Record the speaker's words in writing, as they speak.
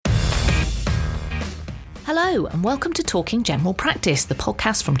Hello and welcome to Talking General Practice, the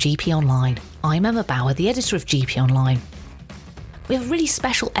podcast from GP Online. I'm Emma Bauer, the editor of GP Online. We have a really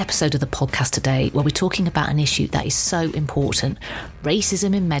special episode of the podcast today where we're talking about an issue that is so important,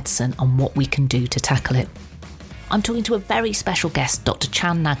 racism in medicine and what we can do to tackle it. I'm talking to a very special guest, Dr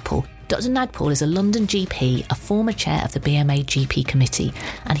Chaand Nagpaul. Dr Nagpaul is a London GP, a former chair of the BMA GP committee,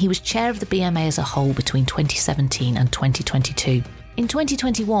 and he was chair of the BMA as a whole between 2017 and 2022. In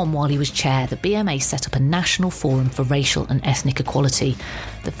 2021, while he was chair, the BMA set up a national forum for racial and ethnic equality,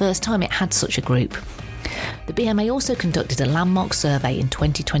 the first time it had such a group. The BMA also conducted a landmark survey in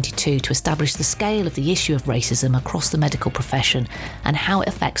 2022 to establish the scale of the issue of racism across the medical profession and how it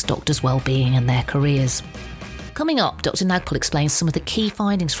affects doctors' well-being and their careers. Coming up, Dr Nagpaul explains some of the key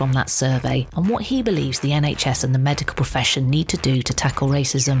findings from that survey and what he believes the NHS and the medical profession need to do to tackle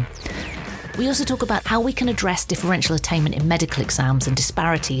racism. We also talk about how we can address differential attainment in medical exams and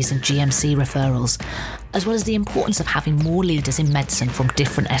disparities in GMC referrals, as well as the importance of having more leaders in medicine from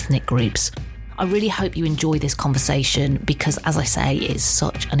different ethnic groups. I really hope you enjoy this conversation because, as I say, it's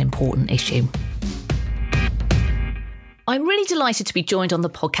such an important issue. I'm really delighted to be joined on the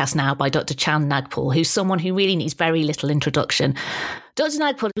podcast now by Dr Chaand Nagpaul, who's someone who really needs very little introduction. Dr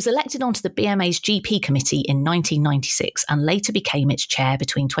Nagpaul was elected onto the BMA's GP committee in 1996 and later became its chair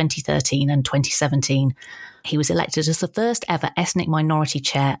between 2013 and 2017. He was elected as the first ever ethnic minority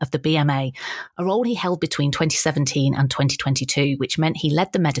chair of the BMA, a role he held between 2017 and 2022, which meant he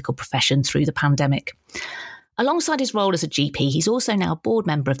led the medical profession through the pandemic. Alongside his role as a GP, he's also now a board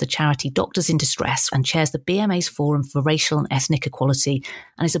member of the charity Doctors in Distress and chairs the BMA's Forum for Racial and Ethnic Equality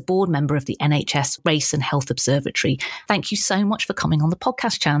and is a board member of the NHS Race and Health Observatory. Thank you so much for coming on the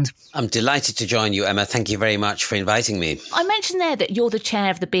podcast, Chaand. I'm delighted to join you, Emma. Thank you very much for inviting me. I mentioned there that you're the chair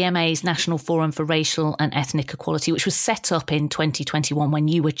of the BMA's National Forum for Racial and Ethnic Equality, which was set up in 2021 when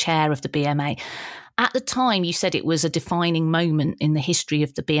you were chair of the BMA. At the time, you said it was a defining moment in the history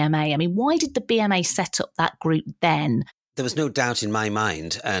of the BMA. I mean, why did the BMA set up that group then? There was no doubt in my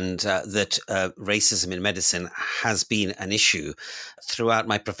mind that racism in medicine has been an issue throughout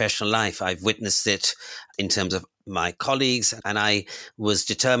my professional life. I've witnessed it in terms of my colleagues, and I was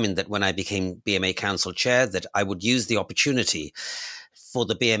determined that when I became BMA Council Chair that I would use the opportunity for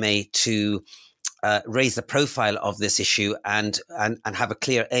the BMA to raise the profile of this issue and have a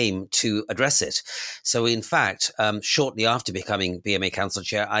clear aim to address it. So in fact, shortly after becoming BMA Council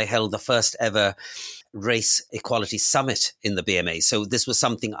Chair, I held the first ever Race Equality Summit in the BMA. So this was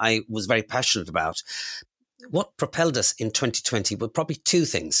something I was very passionate about. What propelled us in 2020 were probably two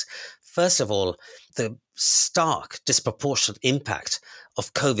things. First of all, the stark, disproportionate impact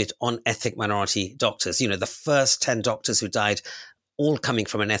of COVID on ethnic minority doctors. You know, the first 10 doctors who died all coming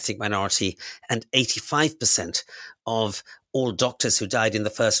from an ethnic minority, and 85% of all doctors who died in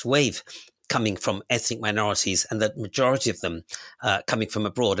the first wave coming from ethnic minorities, and the majority of them coming from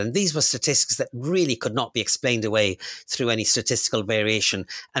abroad. And these were statistics that really could not be explained away through any statistical variation.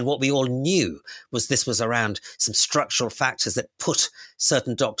 And what we all knew was this was around some structural factors that put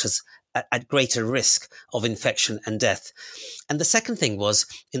certain doctors at greater risk of infection and death. And the second thing was,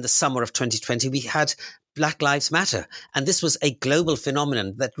 in the summer of 2020, we had Black Lives Matter. And this was a global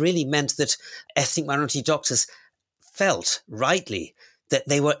phenomenon that really meant that ethnic minority doctors felt rightly that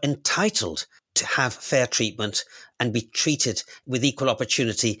they were entitled to have fair treatment and be treated with equal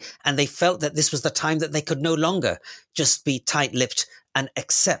opportunity. And they felt that this was the time that they could no longer just be tight-lipped and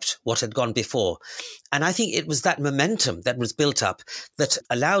accept what had gone before. And I think it was that momentum that was built up that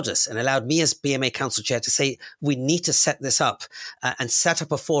allowed us and allowed me as BMA Council Chair to say, we need to set this up and set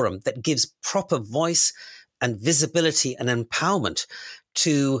up a forum that gives proper voice and visibility and empowerment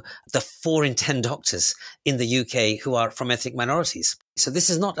to the 4 in 10 doctors in the UK who are from ethnic minorities. So this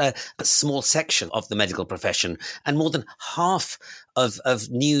is not a small section of the medical profession, and more than half of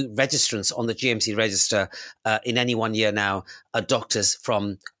new registrants on the GMC register in any one year now are doctors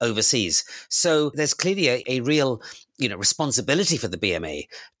from overseas. So there's clearly a real, responsibility for the BMA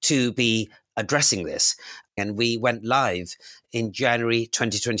to be addressing this. And we went live in January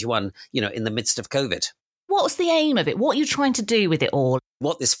 2021, in the midst of COVID. What's the aim of it? What are you trying to do with it all?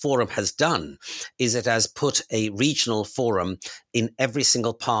 What this forum has done is it has put a regional forum in every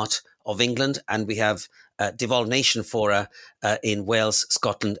single part of England, and we have devolved nation fora in Wales,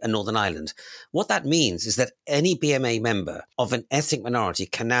 Scotland and Northern Ireland. What that means is that any BMA member of an ethnic minority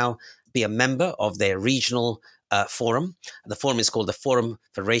can now be a member of their regional forum. The forum is called the Forum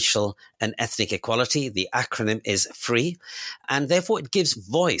for Racial and Ethnic Equality. The acronym is FREE, and therefore it gives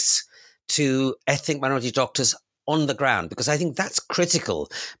voice to ethnic minority doctors on the ground, because I think that's critical,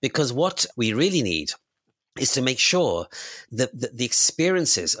 because what we really need is to make sure that the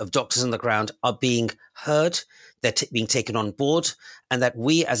experiences of doctors on the ground are being heard, they're being taken on board, and that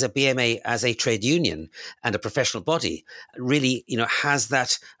we as a BMA, as a trade union and a professional body, really, has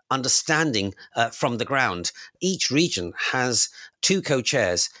that understanding from the ground. Each region has two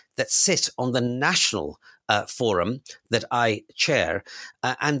co-chairs that sit on the national forum that I chair.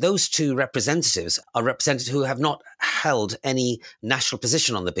 And those two representatives are representatives who have not held any national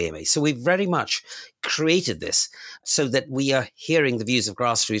position on the BMA. So we've very much created this so that we are hearing the views of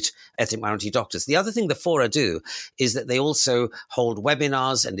grassroots ethnic minority doctors. The other thing the fora do is that they also hold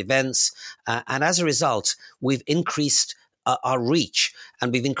webinars and events. And as a result, we've increased our reach,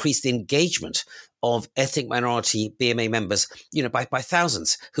 and we've increased the engagement of ethnic minority BMA members, by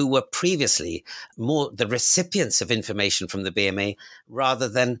thousands, who were previously more the recipients of information from the BMA rather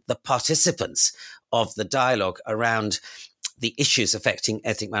than the participants of the dialogue around the issues affecting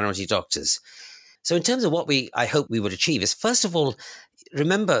ethnic minority doctors. So in terms of what I hope we would achieve is, first of all,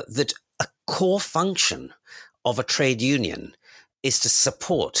 remember that a core function of a trade union is to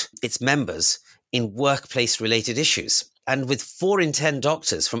support its members in workplace-related issues. And with 4 in 10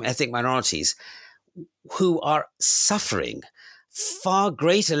 doctors from ethnic minorities who are suffering far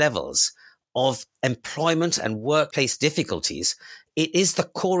greater levels of employment and workplace difficulties, it is the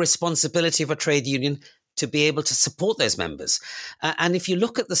core responsibility of a trade union to be able to support those members. And if you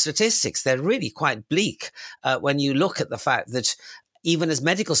look at the statistics, they're really quite bleak when you look at the fact that even as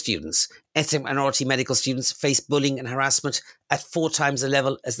medical students, ethnic minority medical students face bullying and harassment at 4 times the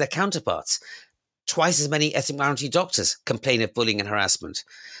level as their counterparts. Twice as many ethnic minority doctors complain of bullying and harassment.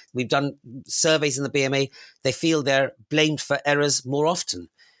 We've done surveys in the BMA. They feel they're blamed for errors more often.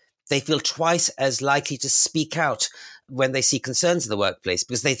 They feel twice as likely to speak out when they see concerns in the workplace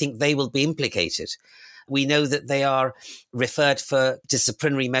because they think they will be implicated. We know that they are referred for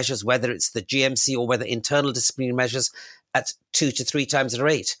disciplinary measures, whether it's the GMC or whether internal disciplinary measures, at 2 to 3 times the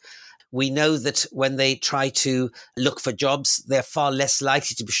rate. We know that when they try to look for jobs, they're far less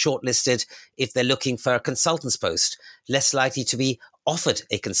likely to be shortlisted if they're looking for a consultant's post, less likely to be offered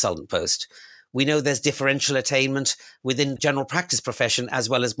a consultant post. We know there's differential attainment within general practice profession as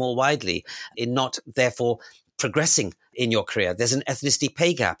well as more widely in not, therefore, progressing in your career. There's an ethnicity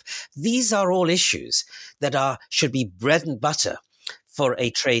pay gap. These are all issues that should be bread and butter for a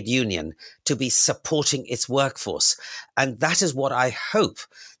trade union to be supporting its workforce. And that is what I hope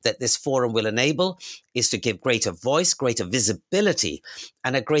that this forum will enable, is to give greater voice, greater visibility,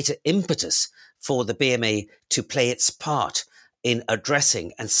 and a greater impetus for the BMA to play its part in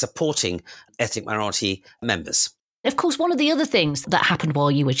addressing and supporting ethnic minority members. Of course, one of the other things that happened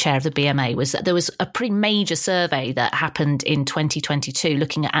while you were chair of the BMA was that there was a pretty major survey that happened in 2022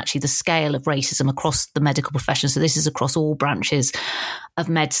 looking at actually the scale of racism across the medical profession. So this is across all branches of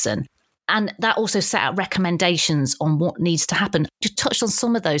medicine. And that also set out recommendations on what needs to happen. You touched on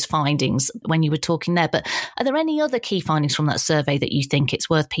some of those findings when you were talking there, but are there any other key findings from that survey that you think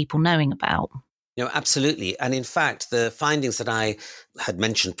it's worth people knowing about? Absolutely. And in fact, the findings that I had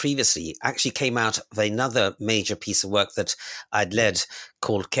mentioned previously actually came out of another major piece of work that I'd led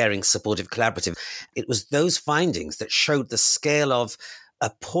called Caring Supportive Collaborative. It was those findings that showed the scale of a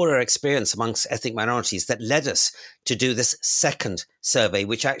poorer experience amongst ethnic minorities that led us to do this second survey,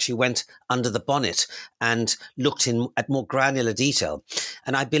 which actually went under the bonnet and looked at more granular detail.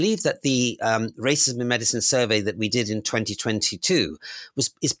 And I believe that the Racism in Medicine survey that we did in 2022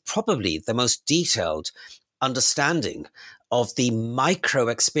 is probably the most detailed understanding of the micro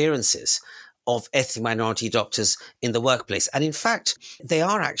experiences of ethnic minority doctors in the workplace. And in fact, they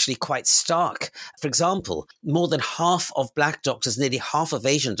are actually quite stark. For example, more than half of Black doctors, nearly half of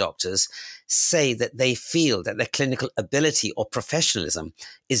Asian doctors say that they feel that their clinical ability or professionalism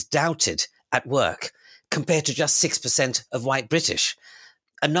is doubted at work, compared to just 6% of white British.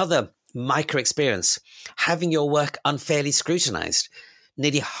 Another micro experience, having your work unfairly scrutinized.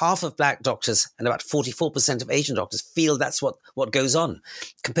 Nearly half of Black doctors and about 44% of Asian doctors feel that's what goes on,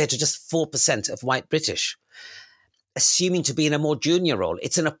 compared to just 4% of white British. Assuming to be in a more junior role,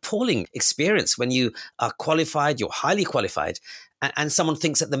 it's an appalling experience when you are qualified, you're highly qualified, and someone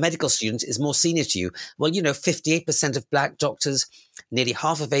thinks that the medical student is more senior to you. Well, 58% of Black doctors, nearly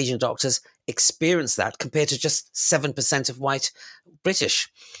half of Asian doctors experience that, compared to just 7% of white British.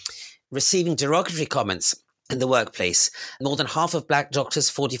 Receiving derogatory comments in the workplace, more than half of Black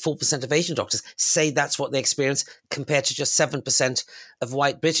doctors, 44% of Asian doctors say that's what they experience, compared to just 7% of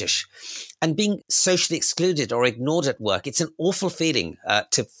white British. And being socially excluded or ignored at work, it's an awful feeling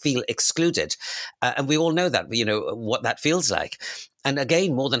to feel excluded. And we all know that, what that feels like. And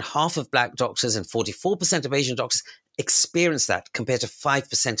again, more than half of Black doctors and 44% of Asian doctors experience that, compared to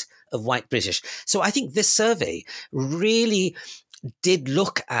 5% of white British. So I think this survey really did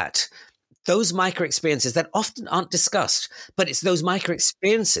look at those micro experiences that often aren't discussed, but it's those micro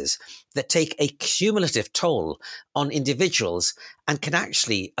experiences that take a cumulative toll on individuals and can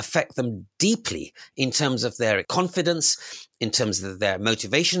actually affect them deeply in terms of their confidence, in terms of their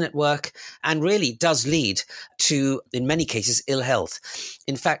motivation at work, and really does lead to, in many cases, ill health.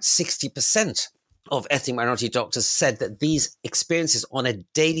 In fact, 60% of ethnic minority doctors said that these experiences on a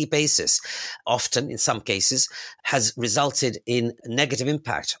daily basis, often in some cases, has resulted in negative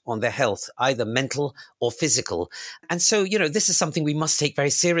impact on their health, either mental or physical. And so, this is something we must take very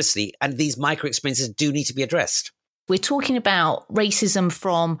seriously, and these micro experiences do need to be addressed. We're talking about racism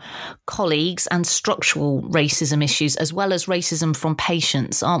from colleagues and structural racism issues, as well as racism from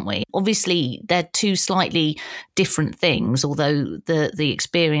patients, aren't we? Obviously, they're two slightly different things, although the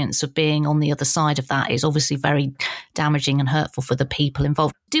experience of being on the other side of that is obviously very damaging and hurtful for the people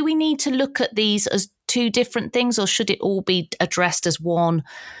involved. Do we need to look at these as two different things, or should it all be addressed as one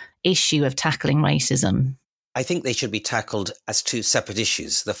issue of tackling racism? I think they should be tackled as two separate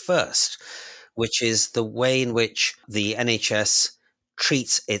issues. The first, which is the way in which the NHS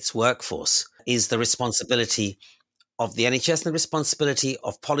treats its workforce, is the responsibility of the NHS and the responsibility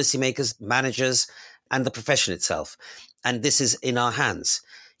of policymakers, managers, and the profession itself. And this is in our hands.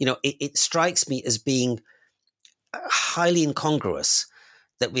 It strikes me as being highly incongruous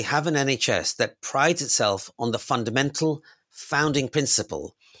that we have an NHS that prides itself on the fundamental founding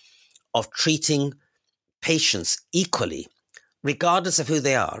principle of treating patients equally, regardless of who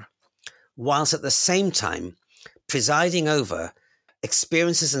they are, whilst at the same time presiding over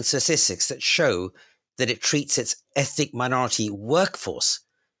experiences and statistics that show that it treats its ethnic minority workforce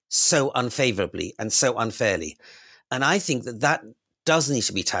so unfavorably and so unfairly. And I think that does need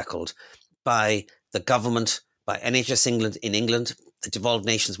to be tackled by the government, by NHS England in England. The devolved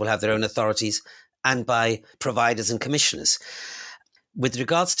nations will have their own authorities, and by providers and commissioners. With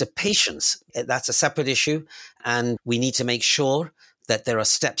regards to patients, that's a separate issue, and we need to make sure that there are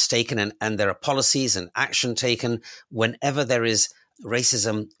steps taken and there are policies and action taken whenever there is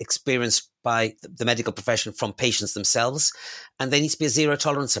racism experienced by the medical profession from patients themselves. And there needs to be a zero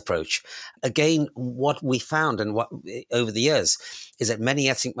tolerance approach. Again, what we found and what over the years is that many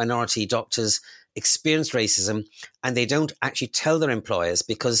ethnic minority doctors experience racism and they don't actually tell their employers,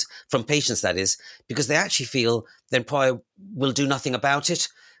 because from patients, that is, because they actually feel the employer will do nothing about it,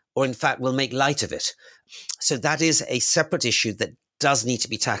 or in fact will make light of it. So that is a separate issue that does need to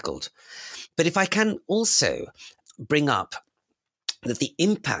be tackled. But if I can also bring up that the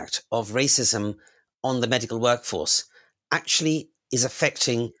impact of racism on the medical workforce actually is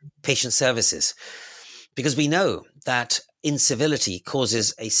affecting patient services, because we know that incivility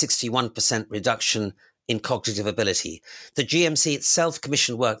causes a 61% reduction in cognitive ability. The GMC itself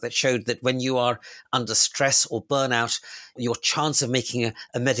commissioned work that showed that when you are under stress or burnout, your chance of making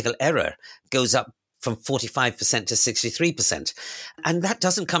a medical error goes up from 45% to 63%. And that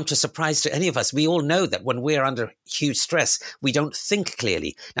doesn't come to surprise to any of us. We all know that when we're under huge stress, we don't think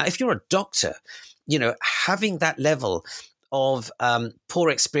clearly. Now, if you're a doctor, having that level of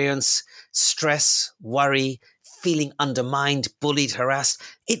poor experience, stress, worry, feeling undermined, bullied, harassed,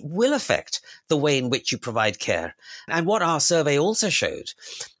 it will affect the way in which you provide care. And what our survey also showed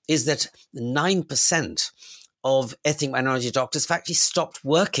is that 9% of ethnic minority doctors have actually stopped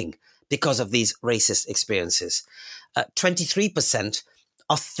working because of these racist experiences. 23%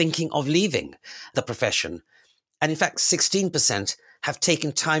 are thinking of leaving the profession. And in fact, 16% have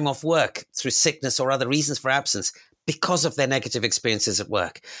taken time off work through sickness or other reasons for absence because of their negative experiences at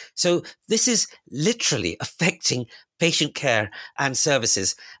work. So this is literally affecting patient care and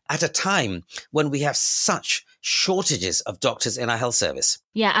services at a time when we have such shortages of doctors in our health service.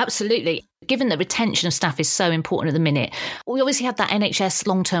 Yeah, absolutely. Given that retention of staff is so important at the minute, we obviously had that NHS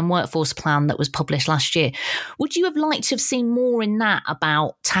long-term workforce plan that was published last year. Would you have liked to have seen more in that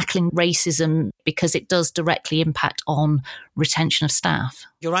about tackling racism, because it does directly impact on retention of staff?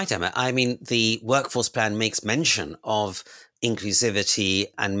 You're right, Emma. I mean, the workforce plan makes mention of inclusivity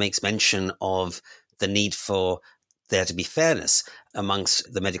and makes mention of the need for there to be fairness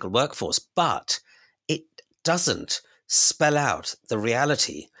amongst the medical workforce, but it doesn't spell out the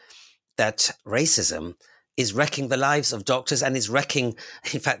reality that racism is wrecking the lives of doctors and is wrecking,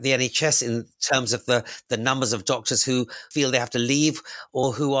 in fact, the NHS in terms of the numbers of doctors who feel they have to leave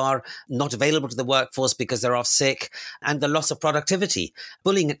or who are not available to the workforce because they're off sick, and the loss of productivity.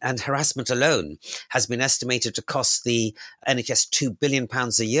 Bullying and harassment alone has been estimated to cost the NHS £2 billion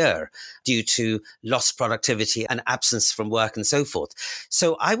a year due to lost productivity and absence from work and so forth.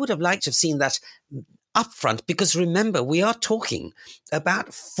 So I would have liked to have seen that upfront, because remember, we are talking about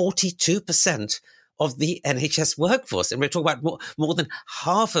 42% of the NHS workforce. And we're talking about more than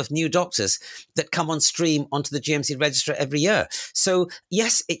half of new doctors that come on stream onto the GMC register every year. So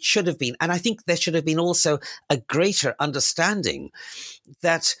yes, it should have been. And I think there should have been also a greater understanding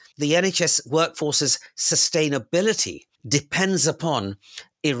that the NHS workforce's sustainability depends upon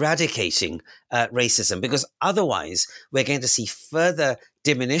eradicating racism, because otherwise we're going to see further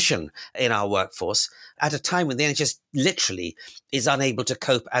diminution in our workforce at a time when the NHS literally is unable to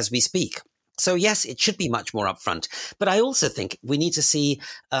cope as we speak. So yes, it should be much more upfront. But I also think we need to see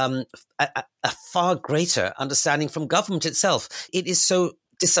a far greater understanding from government itself. It is so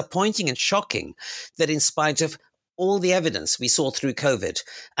disappointing and shocking that in spite of all the evidence we saw through COVID,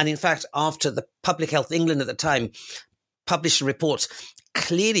 and in fact, after the Public Health England at the time published a report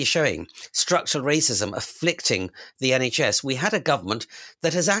clearly showing structural racism afflicting the NHS, we had a government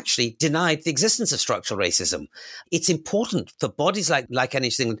that has actually denied the existence of structural racism. It's important for bodies like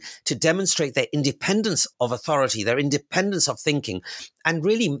NHS England to demonstrate their independence of authority, their independence of thinking, and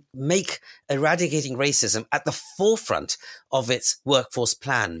really make eradicating racism at the forefront of its workforce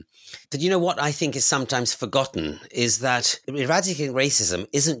plan. But you know what I think is sometimes forgotten is that eradicating racism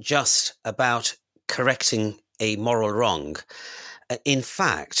isn't just about correcting a moral wrong. In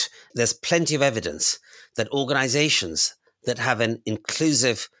fact, there's plenty of evidence that organizations that have an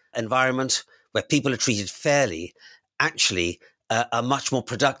inclusive environment where people are treated fairly actually are much more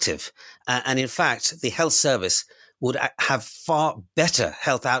productive. And in fact, the health service would have far better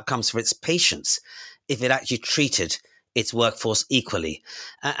health outcomes for its patients if it actually treated its workforce equally.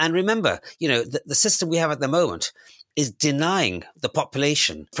 And remember, the system we have at the moment is denying the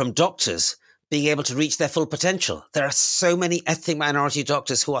population from doctors being able to reach their full potential. There are so many ethnic minority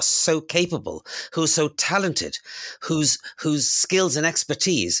doctors who are so capable, who are so talented, whose skills and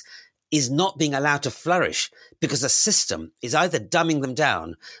expertise is not being allowed to flourish because the system is either dumbing them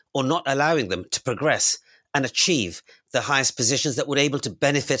down or not allowing them to progress and achieve the highest positions that would be able to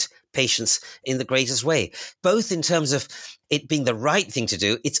benefit patients in the greatest way. Both in terms of it being the right thing to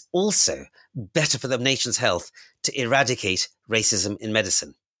do, it's also better for the nation's health to eradicate racism in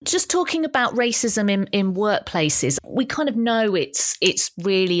medicine. Just talking about racism in workplaces, we kind of know it's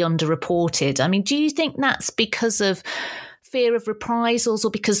really underreported. I mean, do you think that's because of fear of reprisals or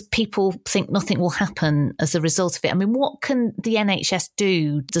because people think nothing will happen as a result of it? I mean, what can the NHS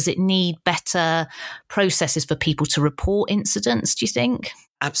do? Does it need better processes for people to report incidents, do you think?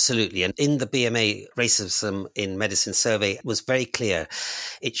 Absolutely. And in the BMA Racism in Medicine survey, it was very clear.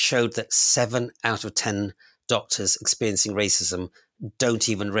 It showed that 7 out of 10 doctors experiencing racism don't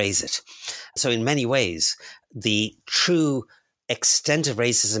even raise it. So in many ways, the true extent of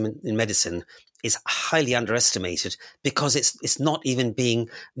racism in medicine is highly underestimated because it's not even being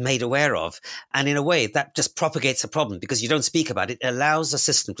made aware of. And in a way, that just propagates a problem because you don't speak about it. It allows the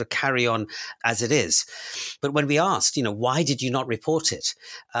system to carry on as it is. But when we asked, why did you not report it?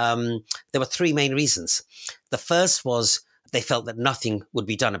 There were 3 main reasons. The first was they felt that nothing would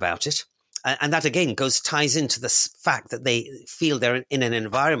be done about it. And that, again, ties into the fact that they feel they're in an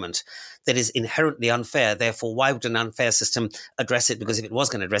environment that is inherently unfair. Therefore, why would an unfair system address it? Because if it was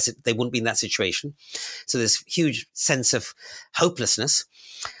going to address it, they wouldn't be in that situation. So there's huge sense of hopelessness.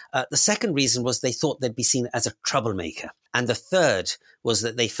 The second reason was they thought they'd be seen as a troublemaker. And the third was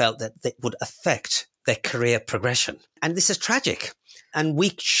that they felt that it would affect their career progression. And this is tragic. And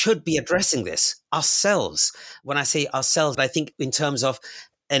we should be addressing this ourselves. When I say ourselves, I think in terms of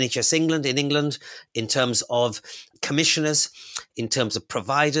NHS England, in terms of commissioners, in terms of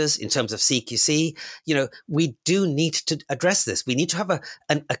providers, in terms of CQC, we do need to address this. We need to have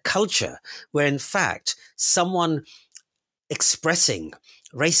a culture where, in fact, someone expressing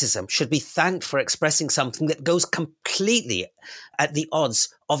racism should be thanked for expressing something that goes completely at the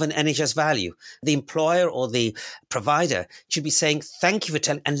odds of an NHS value. The employer or the provider should be saying, thank you for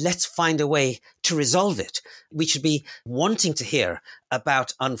telling, and let's find a way to resolve it. We should be wanting to hear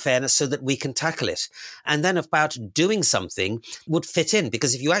about unfairness so that we can tackle it. And then about doing something would fit in,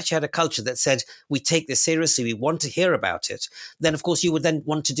 because if you actually had a culture that said, we take this seriously, we want to hear about it, then of course you would then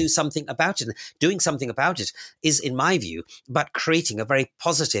want to do something about it. And doing something about it is, in my view, about creating a very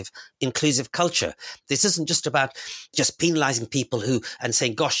positive, inclusive culture. This isn't just about just penalizing people and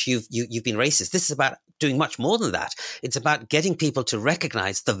saying, gosh, you've been racist. This is about doing much more than that. It's about getting people to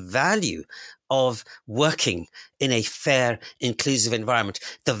recognize the value of working in a fair, inclusive environment,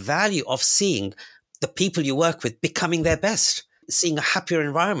 the value of seeing the people you work with becoming their best, seeing a happier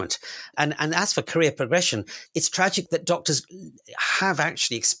environment. And as for career progression, it's tragic that doctors have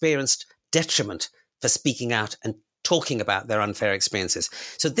actually experienced detriment for speaking out and talking about their unfair experiences.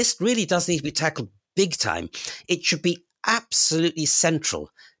 So this really does need to be tackled big time. It should be absolutely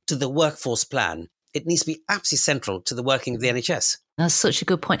central to the workforce plan. It needs to be absolutely central to the working of the NHS. That's such a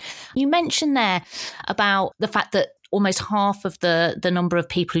good point. You mentioned there about the fact that almost half of the number of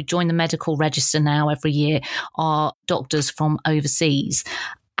people who join the medical register now every year are doctors from overseas.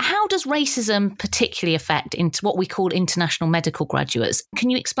 How does racism particularly affect into what we call international medical graduates?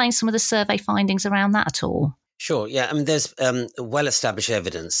 Can you explain some of the survey findings around that at all? Sure. Yeah. I mean, there's well-established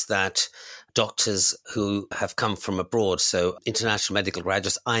evidence that doctors who have come from abroad, so international medical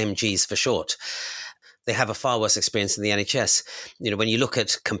graduates, IMGs for short, they have a far worse experience in the NHS. When you look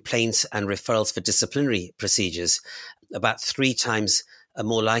at complaints and referrals for disciplinary procedures, about 3 times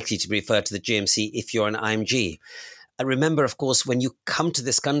more likely to be referred to the GMC if you're an IMG. And remember, of course, when you come to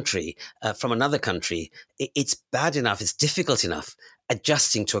this country from another country, it's bad enough, it's difficult enough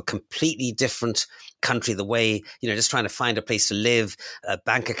adjusting to a completely different country, the way, just trying to find a place to live, a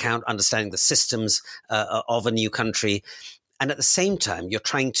bank account, understanding the systems of a new country. And at the same time, you're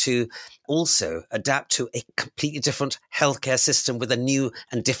trying to also adapt to a completely different healthcare system with a new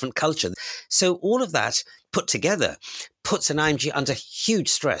and different culture. So all of that put together puts an IMG under huge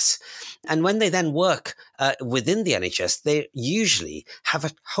stress. And when they then work within the NHS, they usually have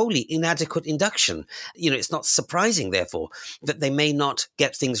a wholly inadequate induction. It's not surprising, therefore, that they may not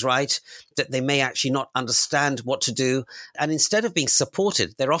get things right, that they may actually not understand what to do. And instead of being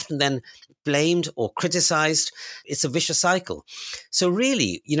supported, they're often then blamed or criticized. It's a vicious cycle. So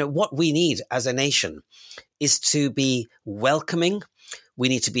really, what we need as a nation is to be welcoming. We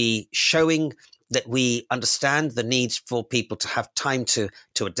need to be showing that we understand the need for people to have time to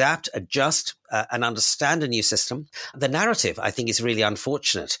adapt, adjust, and understand a new system. The narrative, I think, is really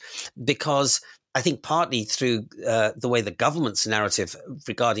unfortunate because I think partly through the way the government's narrative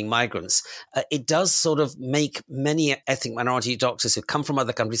regarding migrants, it does sort of make many ethnic minority doctors who come from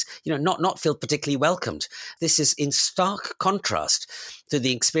other countries, not feel particularly welcomed. This is in stark contrast to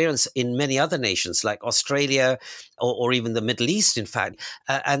the experience in many other nations like Australia or even the Middle East, in fact.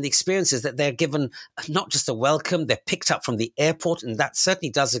 And the experience is that they're given not just a welcome, they're picked up from the airport, and that certainly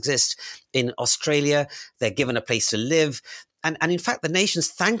does exist in Australia. They're given a place to live. And in fact, the nation's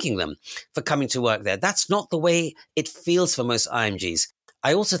thanking them for coming to work there. That's not the way it feels for most IMGs.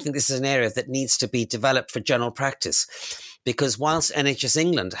 I also think this is an area that needs to be developed for general practice, because whilst NHS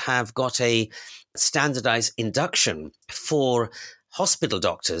England have got a standardized induction for hospital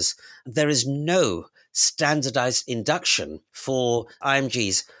doctors, there is no standardized induction for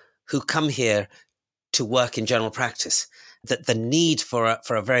IMGs who come here to work in general practice. That the need for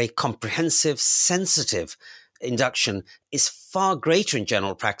a very comprehensive, sensitive induction is far greater in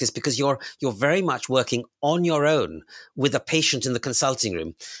general practice because you're very much working on your own with a patient in the consulting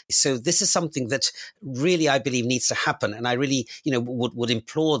room. So this is something that really I believe needs to happen. And I really, would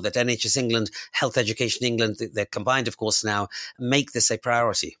implore that NHS England, Health Education England, they're combined, of course, now, make this a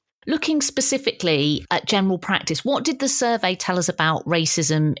priority. Looking specifically at general practice, what did the survey tell us about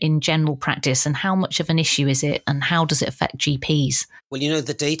racism in general practice and how much of an issue is it and how does it affect GPs? Well,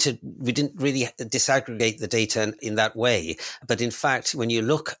 the data, we didn't really disaggregate the data in that way. But in fact, when you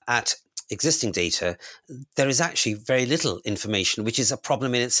look at existing data, there is actually very little information, which is a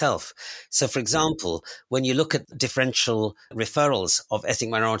problem in itself. So, for example, when you look at differential referrals of ethnic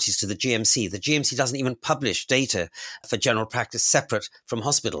minorities to the GMC doesn't even publish data for general practice separate from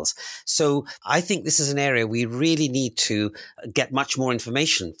hospitals. So I think this is an area we really need to get much more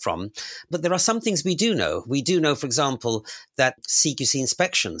information from. But there are some things we do know. We do know, for example, that CQC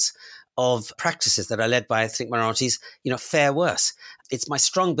inspections of practices that are led by ethnic minorities, fare worse. It's my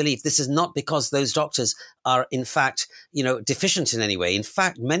strong belief this is not because those doctors are, in fact, deficient in any way. In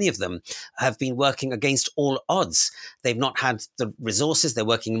fact, many of them have been working against all odds. They've not had the resources. They're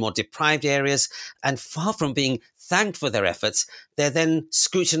working in more deprived areas. And far from being thanked for their efforts, they're then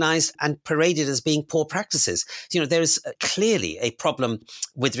scrutinized and paraded as being poor practices. There is clearly a problem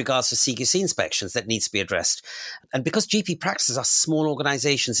with regards to CQC inspections that needs to be addressed. And because GP practices are small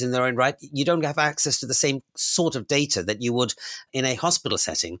organizations in their own right, you don't have access to the same sort of data that you would in a hospital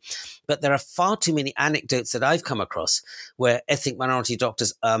setting. But there are far too many anecdotes that I've come across where ethnic minority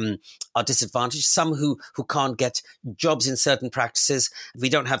doctors are disadvantaged, some who can't get jobs in certain practices. We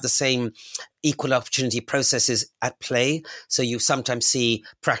don't have the same equal opportunity processes at play. So you sometimes see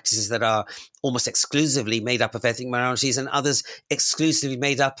practices that are almost exclusively made up of ethnic minorities and others exclusively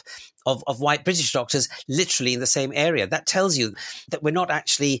made up of white British doctors, literally in the same area. That tells you that we're not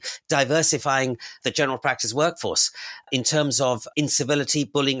actually diversifying the general practice workforce. In terms of incivility,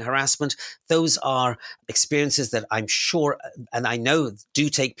 bullying, harassment, those are experiences that I'm sure and I know do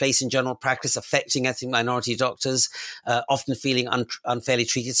take place in general practice, affecting ethnic minority doctors, often feeling unfairly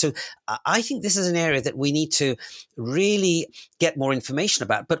treated. So I think this is an area that we need to really get more information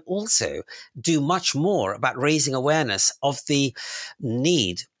about, but also do much more about raising awareness of the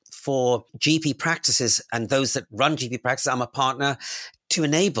need for GP practices and those that run GP practices. I'm a partner to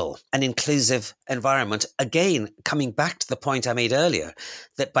enable an inclusive environment. Again, coming back to the point I made earlier,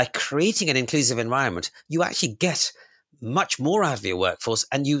 that by creating an inclusive environment, you actually get much more out of your workforce,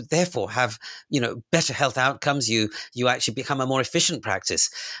 and you therefore have, better health outcomes. You actually become a more efficient practice.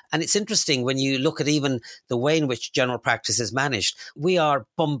 And it's interesting when you look at even the way in which general practice is managed, we are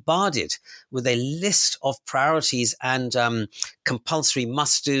bombarded with a list of priorities and compulsory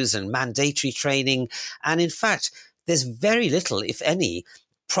must-dos and mandatory training. And in fact, there's very little, if any,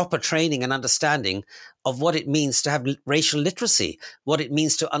 proper training and understanding of what it means to have racial literacy, what it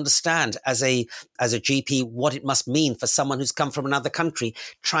means to understand as a GP, what it must mean for someone who's come from another country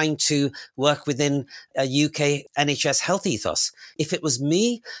trying to work within a UK NHS health ethos. If it was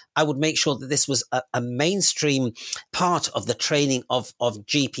me, I would make sure that this was a mainstream part of the training of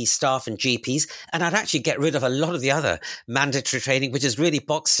GP staff and GPs, and I'd actually get rid of a lot of the other mandatory training, which is really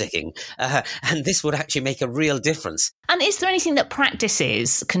box ticking, and this would actually make a real difference. And is there anything that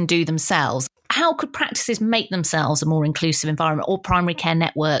practices can do themselves? How could practices make themselves a more inclusive environment, or primary care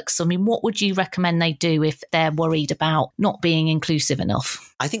networks? I mean, what would you recommend they do if they're worried about not being inclusive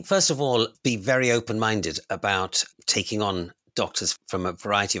enough? I think, first of all, be very open-minded about taking on doctors from a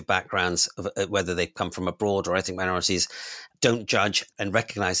variety of backgrounds, whether they come from abroad or ethnic minorities. Don't judge and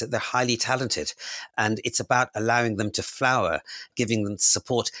recognize that they're highly talented. And it's about allowing them to flower, giving them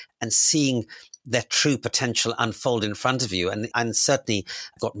support and seeing their true potential unfold in front of you. And certainly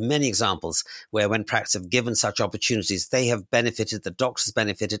I've got many examples where when practice have given such opportunities, they have benefited, the doctors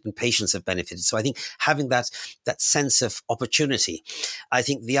benefited, and patients have benefited. So I think having that sense of opportunity. I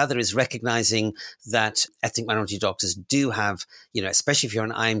think the other is recognizing that ethnic minority doctors do have, especially if you're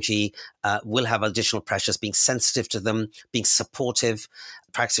an IMG, will have additional pressures, being sensitive to them, being supportive.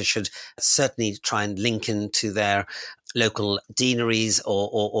 Practice should certainly try and link into their local deaneries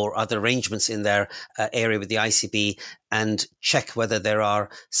or other arrangements in their area with the ICB and check whether there are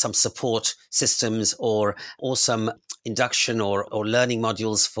some support systems or some induction or learning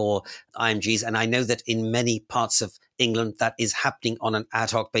modules for IMGs. And I know that in many parts of England, that is happening on an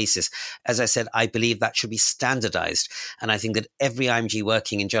ad hoc basis. As I said, I believe that should be standardized. And I think that every IMG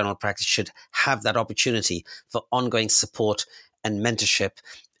working in general practice should have that opportunity for ongoing support and mentorship,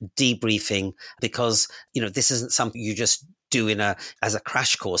 debriefing, because, this isn't something you just do as a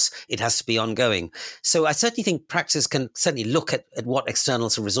crash course. It has to be ongoing. So I certainly think practice can certainly look at what external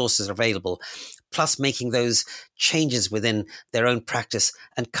resources are available, plus making those changes within their own practice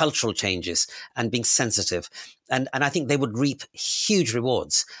and cultural changes and being sensitive. And I think they would reap huge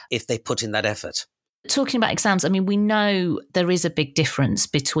rewards if they put in that effort. Talking about exams, I mean, we know there is a big difference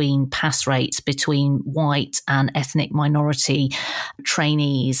between pass rates between white and ethnic minority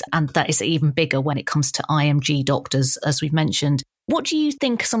trainees, and that is even bigger when it comes to IMG doctors, as we've mentioned. What do you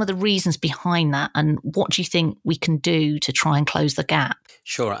think are some of the reasons behind that, and what do you think we can do to try and close the gap?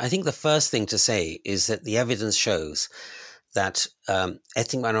 Sure. I think the first thing to say is that the evidence shows that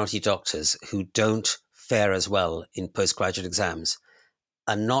ethnic minority doctors who don't fare as well in postgraduate exams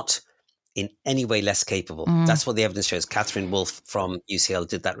are not in any way less capable. That's what the evidence shows. Catherine Wolfe from UCL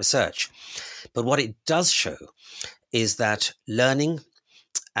did that research. But what it does show is that learning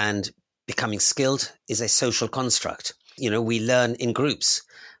and becoming skilled is a social construct. We learn in groups.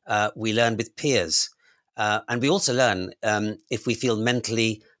 We learn with peers. And we also learn if we feel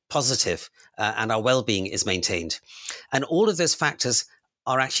mentally positive and our well-being is maintained. And all of those factors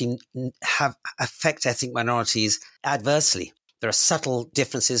are actually affect ethnic minorities adversely. There are subtle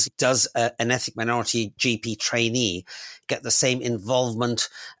differences. Does an ethnic minority GP trainee get the same involvement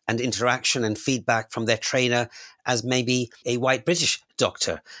and interaction and feedback from their trainer as maybe a white British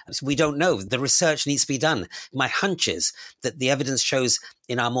doctor? We don't know. The research needs to be done. My hunch is that the evidence shows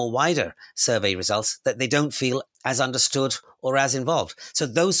in our more wider survey results that they don't feel as understood or as involved. So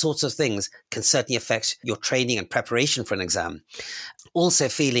those sorts of things can certainly affect your training and preparation for an exam. Also,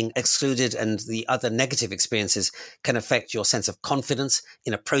 feeling excluded and the other negative experiences can affect your sense of confidence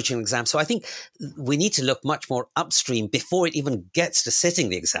in approaching an exam. So I think we need to look much more upstream before it even gets to sitting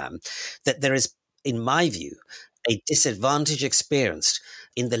the exam, that there is, in my view, a disadvantaged experience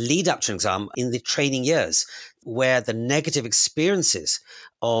in the lead up to an exam, in the training years, where the negative experiences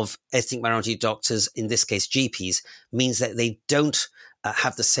of ethnic minority doctors, in this case GPs, means that they don't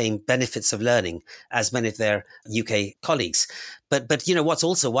have the same benefits of learning as many of their UK colleagues. But what's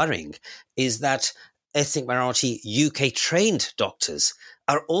also worrying is that ethnic minority UK trained doctors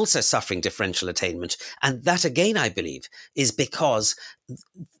are also suffering differential attainment. And that, again, I believe, is because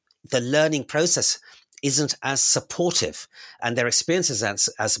the learning process isn't as supportive and their experiences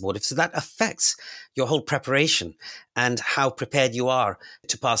as supportive. So that affects your whole preparation and how prepared you are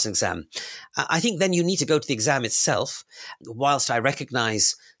to pass an exam. I think then you need to go to the exam itself. Whilst I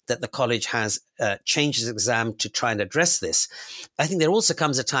recognize that the college has changed its exam to try and address this, I think there also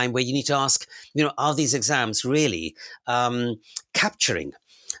comes a time where you need to ask, are these exams really capturing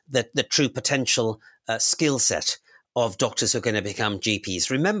the true potential skill set of doctors who are going to become GPs?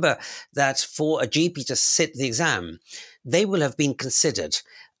 Remember that for a GP to sit the exam, they will have been considered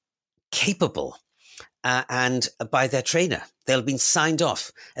capable and by their trainer. They'll have been signed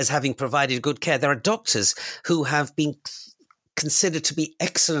off as having provided good care. There are doctors who have been considered to be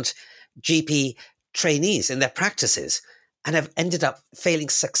excellent GP trainees in their practices and have ended up failing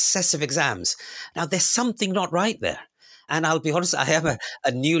successive exams. Now, there's something not right there. And I'll be honest, I am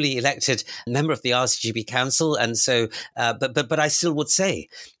a newly elected member of the RCGP Council. And so, but I still would say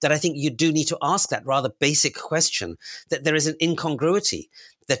that I think you do need to ask that rather basic question, that there is an incongruity,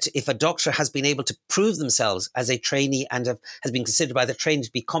 that if a doctor has been able to prove themselves as a trainee and has been considered by the trainer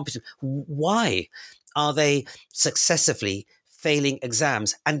to be competent, why are they successively failing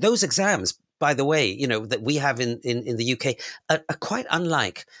exams? And those exams, by the way, that we have in the UK are quite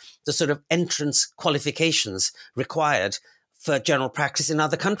unlike the sort of entrance qualifications required for general practice in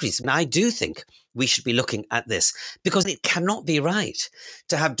other countries. And I do think we should be looking at this, because it cannot be right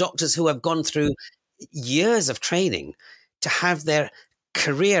to have doctors who have gone through years of training to have their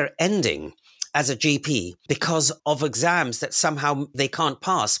career ending as a GP because of exams that somehow they can't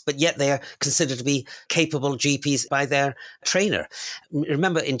pass, but yet they are considered to be capable GPs by their trainer.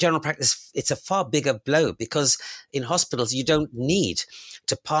 Remember, in general practice, it's a far bigger blow, because in hospitals, you don't need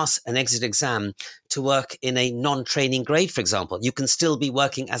to pass an exit exam to work in a non-training grade, for example. You can still be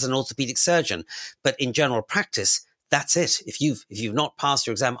working as an orthopedic surgeon, but in general practice, that's it. If you've not passed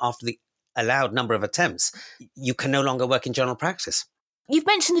your exam after the allowed number of attempts, you can no longer work in general practice. You've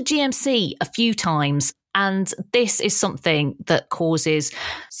mentioned the GMC a few times, and this is something that causes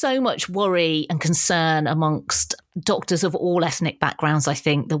so much worry and concern amongst doctors of all ethnic backgrounds, I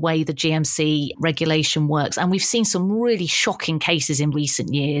think, the way the GMC regulation works. And we've seen some really shocking cases in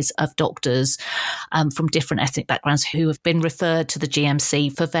recent years of doctors from different ethnic backgrounds who have been referred to the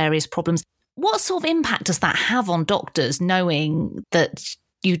GMC for various problems. What sort of impact does that have on doctors, knowing that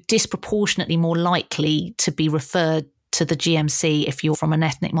you're disproportionately more likely to be referred to the GMC if you're from an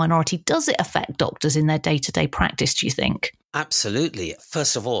ethnic minority? Does it affect doctors in their day-to-day practice, do you think? Absolutely.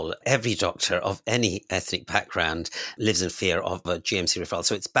 First of all, every doctor of any ethnic background lives in fear of a GMC referral.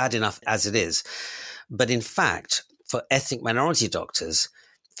 So it's bad enough as it is. But in fact, for ethnic minority doctors,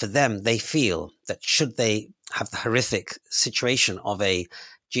 for them, they feel that should they have the horrific situation of a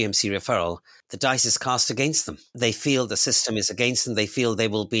GMC referral, the dice is cast against them. They feel the system is against them. They feel they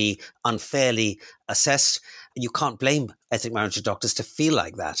will be unfairly assessed. You can't blame ethnic minority doctors to feel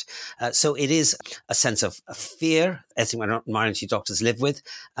like that. So it is a sense of fear ethnic minority doctors live with,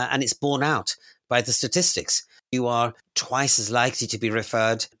 and it's borne out by the statistics. You are twice as likely to be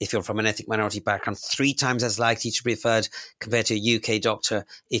referred if you're from an ethnic minority background, 3 times as likely to be referred compared to a UK doctor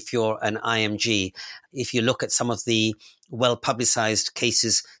if you're an IMG. If you look at some of the well-publicized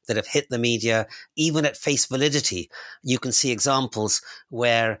cases that have hit the media, even at face validity, you can see examples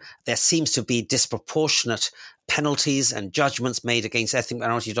where there seems to be disproportionate penalties and judgments made against ethnic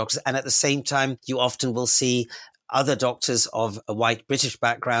minority doctors. And at the same time, you often will see other doctors of a white British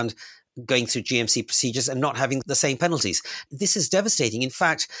background going through GMC procedures and not having the same penalties. This is devastating. In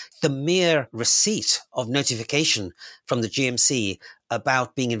fact, the mere receipt of notification from the GMC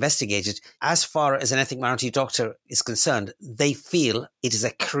about being investigated, as far as an ethnic minority doctor is concerned, they feel it is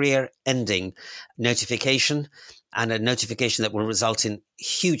a career-ending notification, and a notification that will result in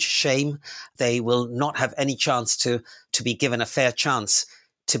huge shame. They will not have any chance to be given a fair chance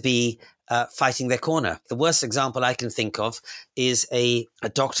to be fighting their corner. The worst example I can think of is a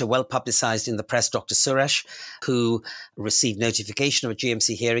doctor well publicized in the press, Dr. Suresh, who received notification of a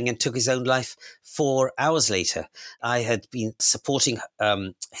GMC hearing and took his own life 4 hours later. I had been supporting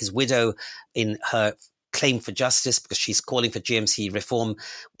his widow in her claim for justice because she's calling for GMC reform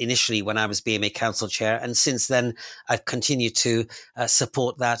initially when I was BMA Council Chair. And since then, I've continued to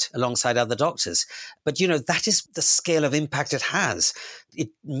support that alongside other doctors. But, that is the scale of impact it has. It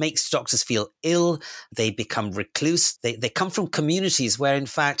makes doctors feel ill. They become recluse. They come from communities where, in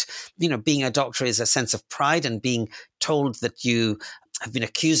fact, being a doctor is a sense of pride, and being told that you have been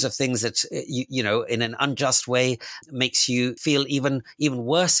accused of things that, in an unjust way makes you feel even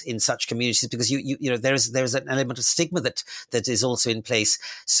worse in such communities, because there's an element of stigma that is also in place.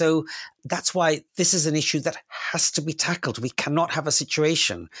 So that's why this is an issue that has to be tackled. We cannot have a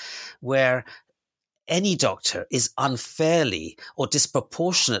situation where any doctor is unfairly or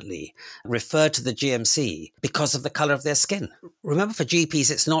disproportionately referred to the GMC because of the colour of their skin. Remember, for GPs,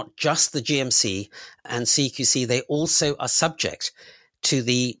 it's not just the GMC and CQC. They also are subject to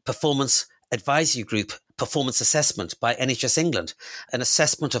the Performance Advisory Group performance assessment by NHS England, an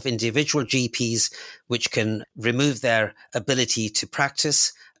assessment of individual GPs which can remove their ability to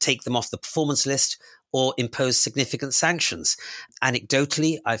practice, take them off the performance list, or impose significant sanctions.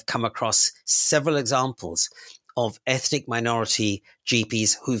 Anecdotally, I've come across several examples of ethnic minority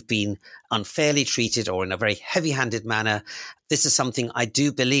GPs who've been unfairly treated or in a very heavy-handed manner. This is something I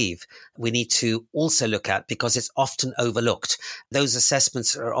do believe we need to also look at, because it's often overlooked. Those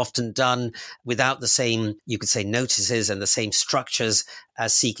assessments are often done without the same, you could say, notices and the same structures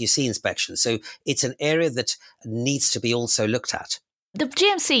as CQC inspections. So it's an area that needs to be also looked at. The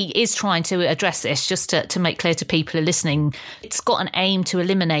GMC is trying to address this, just to make clear to people who are listening. It's got an aim to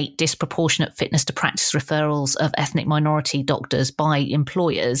eliminate disproportionate fitness to practice referrals of ethnic minority doctors by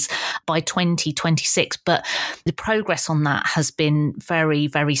employers by 2026. But the progress on that has been very,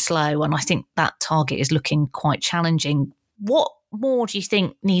 very slow. And I think that target is looking quite challenging. What more do you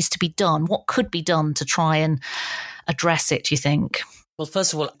think needs to be done? What could be done to try and address it, do you think? Well,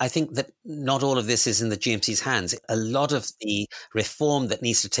 first of all, I think that not all of this is in the GMC's hands. A lot of the reform that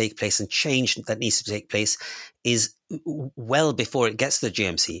needs to take place and change that needs to take place is well before it gets to the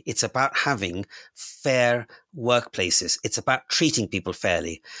GMC. It's about having fair workplaces. It's about treating people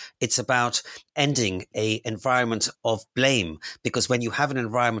fairly. It's about ending an environment of blame, because when you have an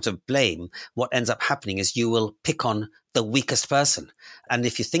environment of blame, what ends up happening is you will pick on the weakest person. And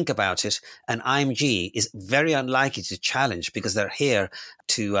if you think about it, an IMG is very unlikely to challenge, because they're here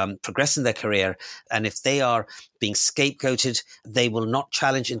to progress in their career. And if they are being scapegoated, they will not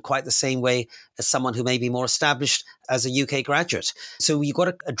challenge in quite the same way as someone who may be more established as a UK graduate. So you've got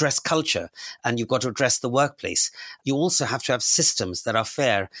to address culture, and you've got to address the workplace. You also have to have systems that are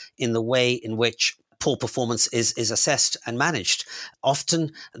fair in the way in which poor performance is assessed and managed.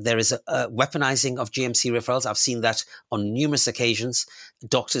 Often there is a weaponizing of GMC referrals. I've seen that on numerous occasions.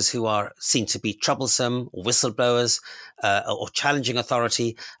 Doctors who are seen to be troublesome or whistleblowers or challenging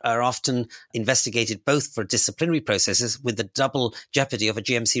authority are often investigated both for disciplinary processes with the double jeopardy of a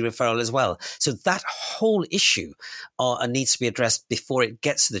GMC referral as well. So that whole issue needs to be addressed before it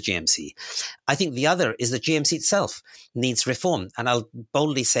gets to the GMC. I think the other is the GMC itself needs reform. And I'll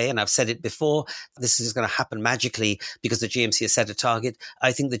boldly say, and I've said it before, this is going to happen magically because the GMC has set a target.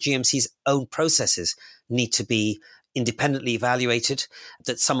 I think the GMC's own processes need to be independently evaluated,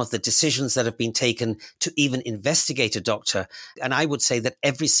 that some of the decisions that have been taken to even investigate a doctor, and I would say that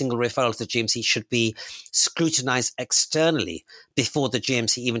every single referral to the GMC should be scrutinized externally before the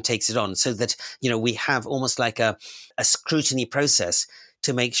GMC even takes it on, so that, we have almost like a scrutiny process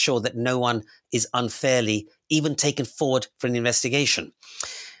to make sure that no one is unfairly even taken forward for an investigation.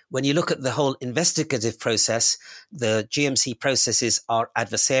 When you look at the whole investigative process, the GMC processes are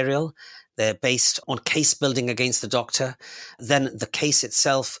adversarial. They're based on case building against the doctor. Then the case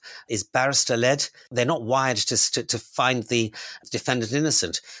itself is barrister-led. They're not wired to find the defendant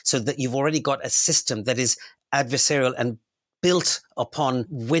innocent. So that you've already got a system that is adversarial and built upon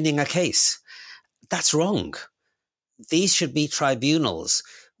winning a case. That's wrong. These should be tribunals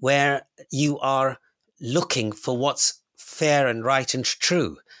where you are looking for what's fair and right and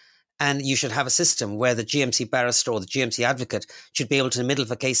true. And you should have a system where the GMC barrister or the GMC advocate should be able to, in the middle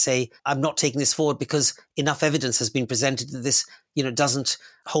of a case, say, I'm not taking this forward because enough evidence has been presented that this, doesn't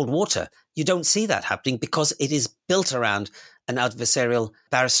hold water. You don't see that happening because it is built around an adversarial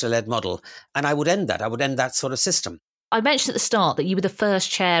barrister-led model. And I would end that. I would end that sort of system. I mentioned at the start that you were the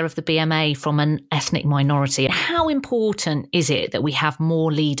first chair of the BMA from an ethnic minority. How important is it that we have more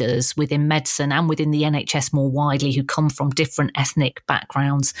leaders within medicine and within the NHS more widely who come from different ethnic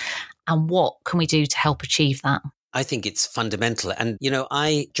backgrounds? And what can we do to help achieve that? I think it's fundamental. And,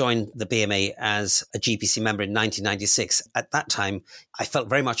 I joined the BMA as a GPC member in 1996. At that time, I felt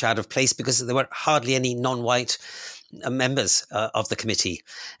very much out of place because there were hardly any non-white members of the committee.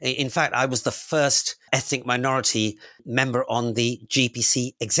 In fact, I was the first ethnic minority member on the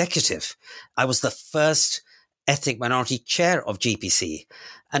GPC executive. I was the first ethnic minority chair of GPC.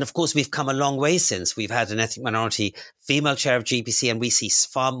 And of course, we've come a long way since. We've had an ethnic minority female chair of GPC, and we see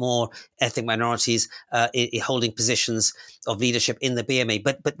far more ethnic minorities holding positions of leadership in the BMA.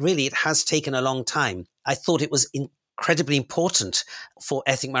 But really, it has taken a long time. I thought it was incredibly important for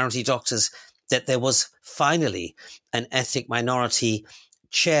ethnic minority doctors that there was finally an ethnic minority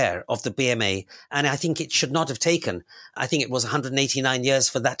chair of the BMA. And I think it should not have taken, I think it was 189 years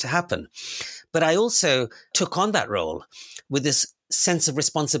for that to happen. But I also took on that role with this sense of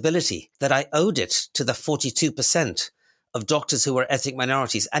responsibility that I owed it to the 42% of doctors who were ethnic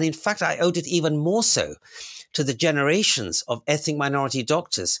minorities. And in fact, I owed it even more so to the generations of ethnic minority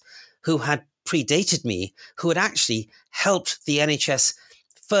doctors who had predated me, who had actually helped the NHS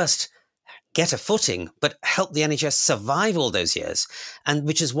first get a footing, but helped the NHS survive all those years. And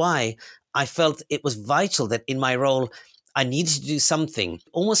which is why I felt it was vital that in my role, I needed to do something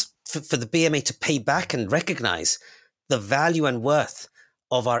almost for the BMA to pay back and recognize the value and worth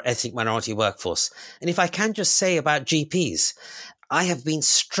of our ethnic minority workforce. And if I can just say about GPs, I have been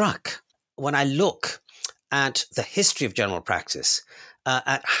struck when I look at the history of general practice,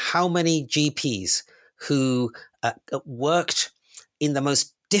 at how many GPs who worked in the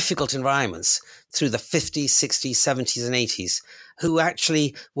most difficult environments through the 50s, 60s, 70s and 80s, who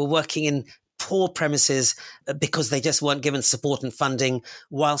actually were working in poor premises because they just weren't given support and funding,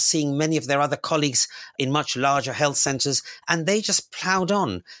 while seeing many of their other colleagues in much larger health centres. And they just ploughed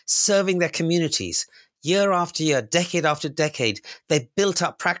on, serving their communities. Year after year, decade after decade, they built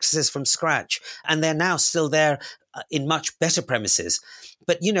up practices from scratch, and they're now still there in much better premises.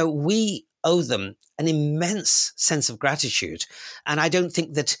 But, we owe them an immense sense of gratitude. And I don't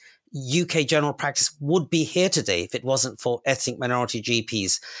think that UK general practice would be here today if it wasn't for ethnic minority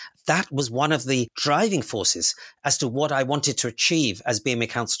GPs. That was one of the driving forces as to what I wanted to achieve as BMA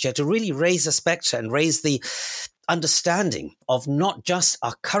Council Chair, to really raise the spectre and raise the understanding of not just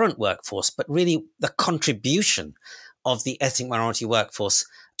our current workforce, but really the contribution of the ethnic minority workforce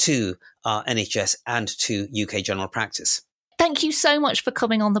to our NHS and to UK general practice. Thank you so much for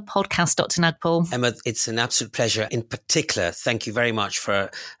coming on the podcast, Dr. Nagpaul. Emma, it's an absolute pleasure. In particular, thank you very much for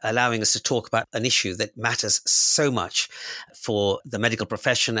allowing us to talk about an issue that matters so much for the medical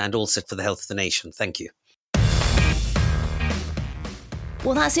profession and also for the health of the nation. Thank you.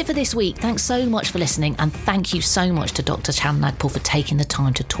 Well, that's it for this week. Thanks so much for listening, and thank you so much to Dr. Chaand Nagpaul for taking the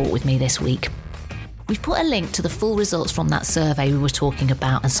time to talk with me this week. We've put a link to the full results from that survey we were talking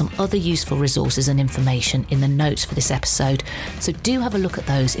about and some other useful resources and information in the notes for this episode, so do have a look at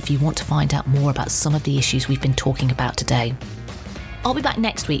those if you want to find out more about some of the issues we've been talking about today. I'll be back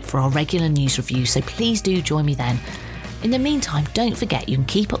next week for our regular news review, so please do join me then. In the meantime, don't forget you can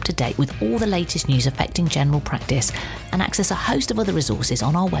keep up to date with all the latest news affecting general practice and access a host of other resources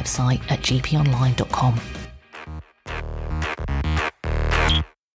on our website at gponline.com.